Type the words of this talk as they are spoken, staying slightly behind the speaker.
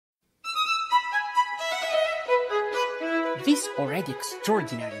This already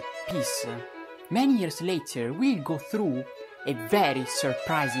extraordinary piece, many years later, will go through a very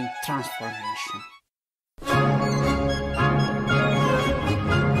surprising transformation.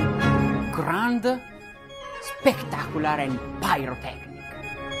 Grand, spectacular and pyrotechnic.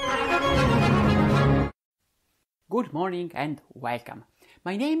 Good morning and welcome.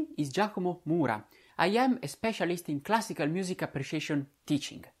 My name is Giacomo Mura. I am a specialist in classical music appreciation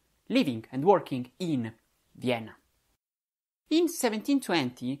teaching, living and working in Vienna. In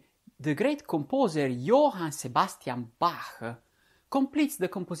 1720, the great composer Johann Sebastian Bach completes the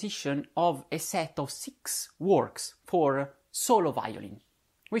composition of a set of 6 works for solo violin,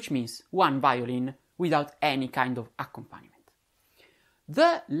 which means one violin without any kind of accompaniment.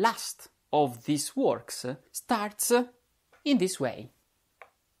 The last of these works starts in this way.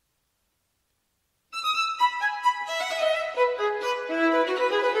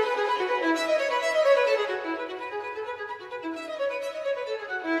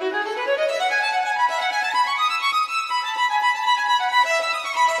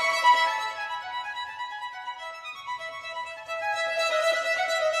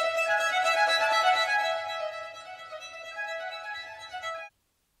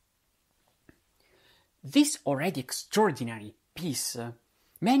 This already extraordinary piece,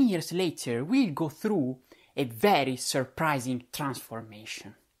 many years later, will go through a very surprising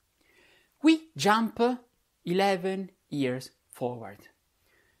transformation. We jump 11 years forward.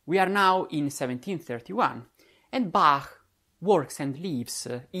 We are now in 1731, and Bach works and lives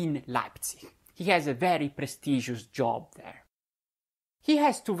in Leipzig. He has a very prestigious job there. He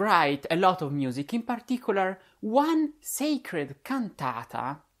has to write a lot of music, in particular one sacred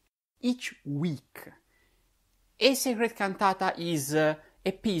cantata each week. A sacred cantata is a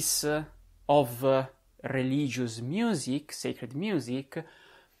piece of religious music, sacred music,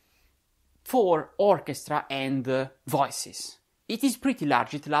 for orchestra and voices. It is pretty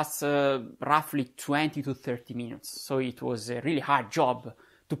large, it lasts roughly 20 to 30 minutes, so it was a really hard job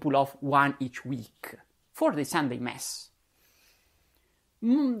to pull off one each week for the Sunday Mass.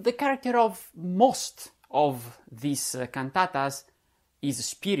 The character of most of these cantatas is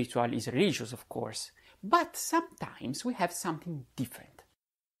spiritual, is religious, of course. But sometimes we have something different.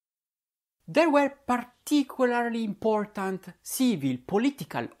 There were particularly important civil,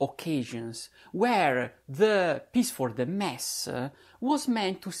 political occasions where the piece for the Mass was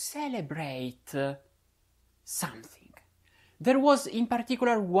meant to celebrate something. There was in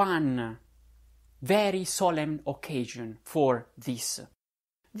particular one very solemn occasion for this.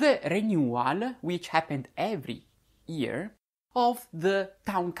 The renewal, which happened every year, of the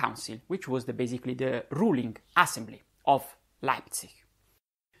town council, which was basically the ruling assembly of Leipzig.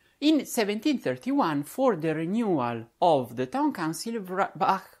 In 1731, for the renewal of the town council,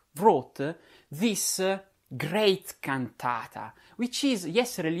 Bach wrote this great cantata, which is,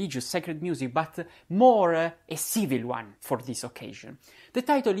 yes, religious, sacred music, but more a civil one for this occasion. The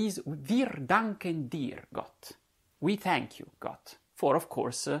title is Wir danken dir, Gott. We thank you, God, for, of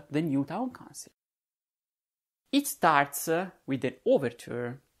course, the new town council. It starts with an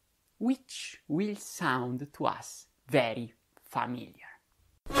overture which will sound to us very familiar.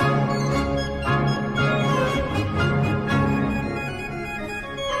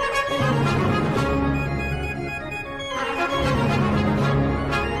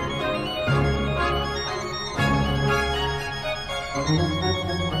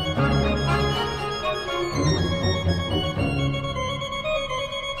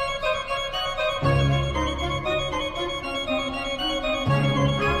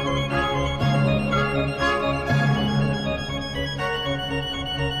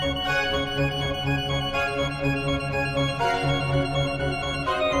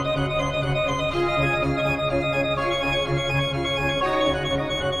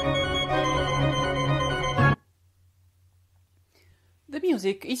 The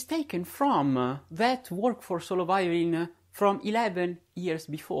music is taken from that work for solo violin from 11 years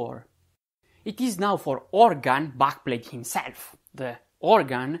before. It is now for organ, Bach played himself, the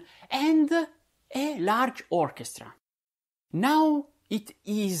organ, and a large orchestra. Now it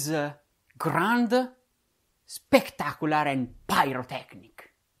is grand, spectacular and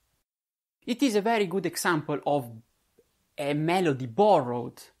pyrotechnic. It is a very good example of a melody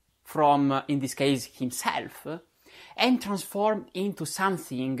borrowed from, in this case, himself, and transformed into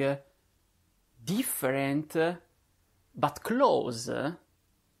something different but close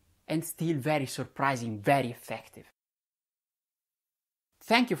and still very surprising, very effective.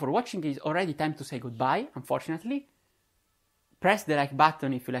 Thank you for watching. It's already time to say goodbye, unfortunately. Press the like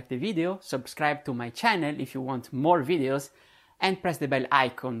button if you like the video, subscribe to my channel if you want more videos, and press the bell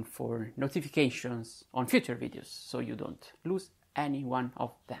icon for notifications on future videos so you don't lose any one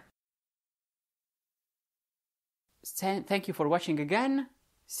of them. Thank you for watching again.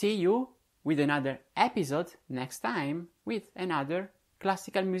 See you with another episode next time with another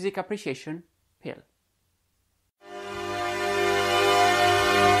classical music appreciation pill.